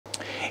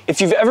If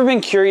you've ever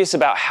been curious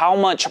about how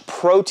much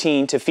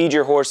protein to feed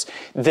your horse,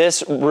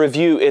 this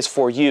review is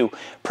for you.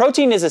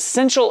 Protein is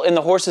essential in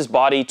the horse's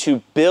body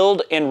to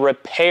build and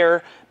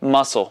repair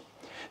muscle.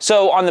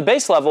 So on the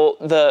base level,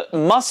 the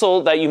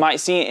muscle that you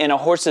might see in a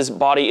horse's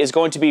body is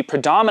going to be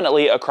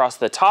predominantly across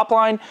the top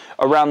line,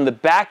 around the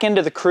back end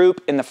of the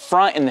croup, in the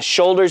front, in the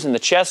shoulders, in the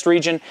chest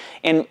region,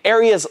 in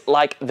areas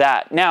like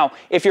that. Now,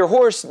 if your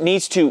horse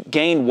needs to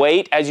gain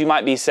weight, as you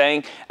might be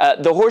saying,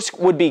 the horse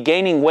would be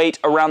gaining weight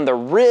around the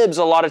ribs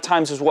a lot of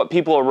times is what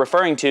people are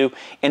referring to,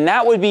 and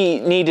that would be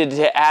needed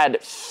to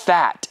add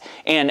fat.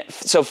 And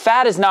so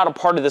fat is not a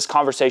part of this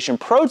conversation.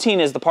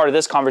 Protein is the part of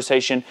this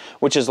conversation,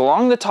 which is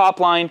along the top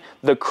line,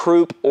 the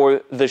croup,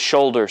 or the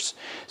shoulders.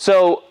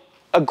 So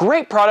a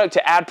great product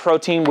to add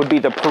protein would be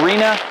the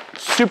Purina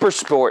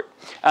Supersport.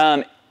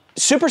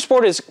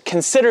 Supersport is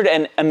considered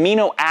an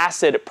amino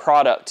acid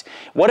product.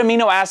 What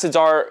amino acids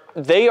are,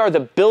 they are the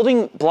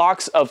building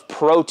blocks of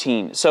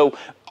protein. So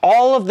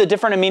all of the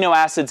different amino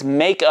acids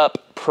make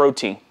up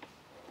protein.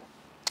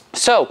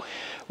 So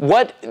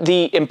what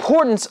the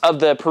importance of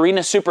the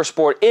Purina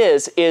Supersport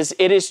is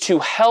it is to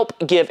help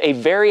give a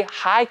very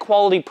high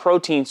quality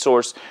protein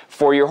source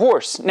for your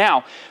horse.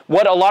 Now,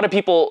 what a lot of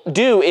people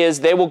do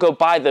is they will go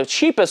buy the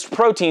cheapest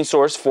protein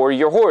source for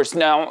your horse.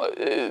 Now,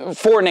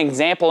 for an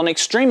example, an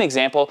extreme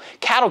example,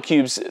 cattle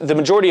cubes, the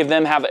majority of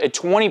them have a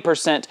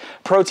 20%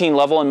 protein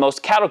level in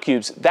most cattle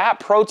cubes. That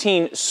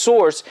protein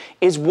source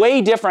is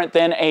way different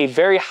than a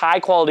very high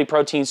quality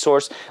protein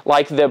source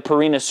like the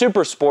Purina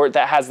Supersport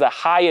that has the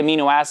high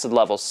amino acid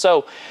levels.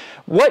 So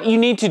what you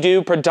need to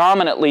do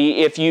predominantly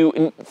if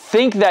you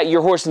think that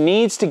your horse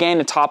needs to gain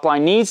a top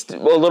line, needs a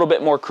little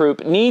bit more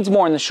croup, needs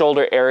more in the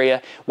shoulder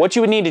area, what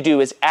you would need to do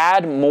is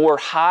add more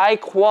high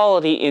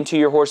quality into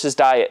your horse's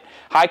diet.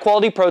 High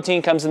quality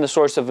protein comes in the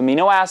source of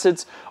amino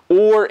acids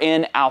or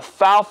in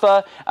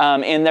alfalfa,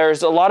 and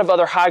there's a lot of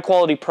other high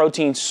quality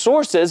protein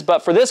sources,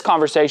 but for this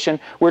conversation,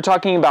 we're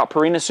talking about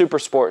Purina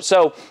Supersport.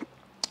 So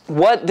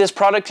what this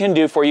product can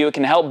do for you, it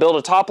can help build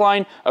a top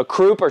line, a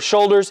croup, or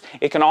shoulders.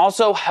 It can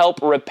also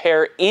help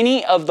repair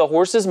any of the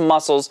horse's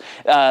muscles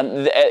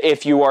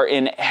if you are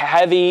in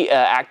heavy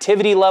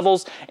activity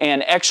levels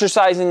and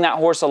exercising that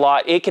horse a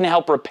lot. It can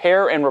help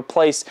repair and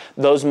replace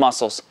those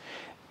muscles.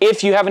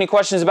 If you have any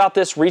questions about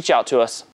this, reach out to us.